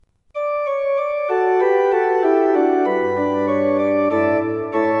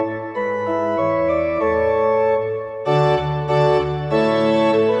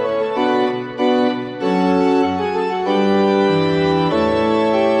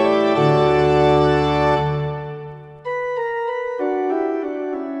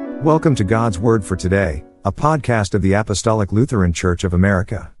Welcome to God's Word for Today, a podcast of the Apostolic Lutheran Church of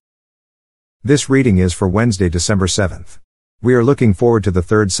America. This reading is for Wednesday, December 7th. We are looking forward to the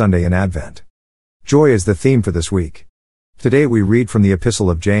third Sunday in Advent. Joy is the theme for this week. Today we read from the Epistle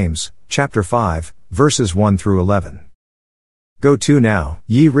of James, chapter 5, verses 1 through 11. Go to now,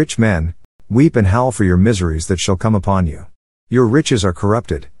 ye rich men, weep and howl for your miseries that shall come upon you. Your riches are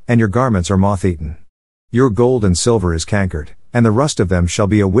corrupted, and your garments are moth-eaten. Your gold and silver is cankered, and the rust of them shall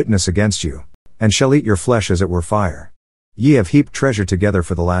be a witness against you, and shall eat your flesh as it were fire. Ye have heaped treasure together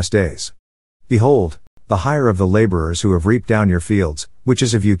for the last days. Behold, the hire of the laborers who have reaped down your fields, which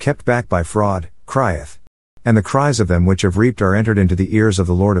is of you kept back by fraud, crieth. And the cries of them which have reaped are entered into the ears of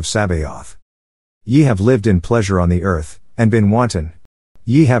the Lord of Sabaoth. Ye have lived in pleasure on the earth, and been wanton.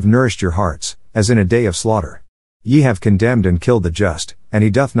 Ye have nourished your hearts, as in a day of slaughter. Ye have condemned and killed the just, and he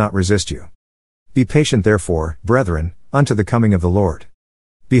doth not resist you. Be patient therefore, brethren, unto the coming of the Lord.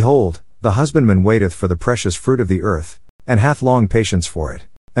 Behold, the husbandman waiteth for the precious fruit of the earth, and hath long patience for it,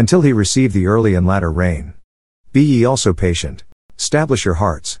 until he receive the early and latter rain. Be ye also patient, stablish your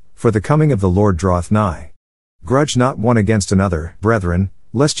hearts, for the coming of the Lord draweth nigh. Grudge not one against another, brethren,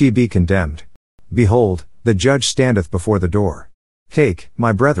 lest ye be condemned. Behold, the judge standeth before the door. Take,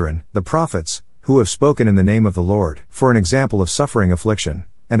 my brethren, the prophets, who have spoken in the name of the Lord, for an example of suffering affliction,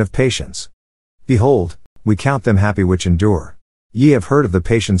 and of patience. Behold, we count them happy which endure. Ye have heard of the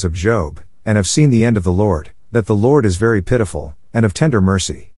patience of Job, and have seen the end of the Lord, that the Lord is very pitiful, and of tender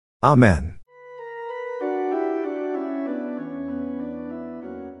mercy. Amen.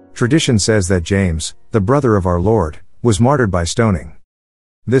 Tradition says that James, the brother of our Lord, was martyred by stoning.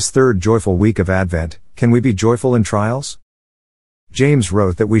 This third joyful week of Advent, can we be joyful in trials? James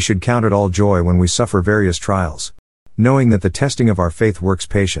wrote that we should count it all joy when we suffer various trials, knowing that the testing of our faith works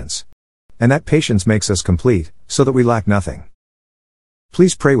patience, and that patience makes us complete, so that we lack nothing.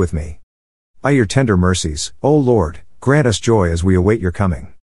 Please pray with me. By your tender mercies, O Lord, grant us joy as we await your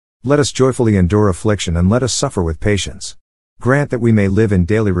coming. Let us joyfully endure affliction and let us suffer with patience. Grant that we may live in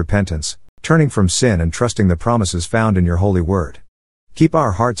daily repentance, turning from sin and trusting the promises found in your holy word. Keep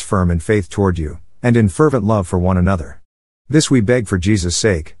our hearts firm in faith toward you, and in fervent love for one another. This we beg for Jesus'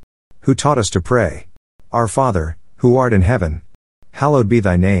 sake, who taught us to pray. Our Father, who art in heaven, hallowed be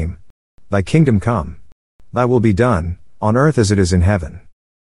thy name. Thy kingdom come. Thy will be done, on earth as it is in heaven.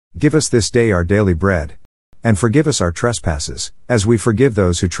 Give us this day our daily bread, and forgive us our trespasses, as we forgive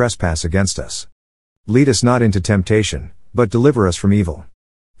those who trespass against us. Lead us not into temptation, but deliver us from evil.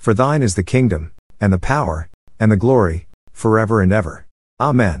 For thine is the kingdom, and the power, and the glory, forever and ever.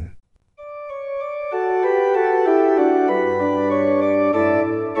 Amen.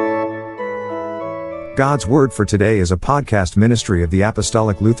 God's Word for Today is a podcast ministry of the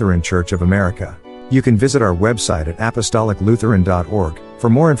Apostolic Lutheran Church of America. You can visit our website at apostoliclutheran.org for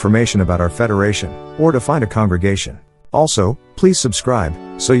more information about our federation, or to find a congregation. Also, please subscribe,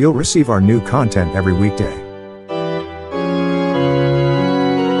 so you'll receive our new content every weekday.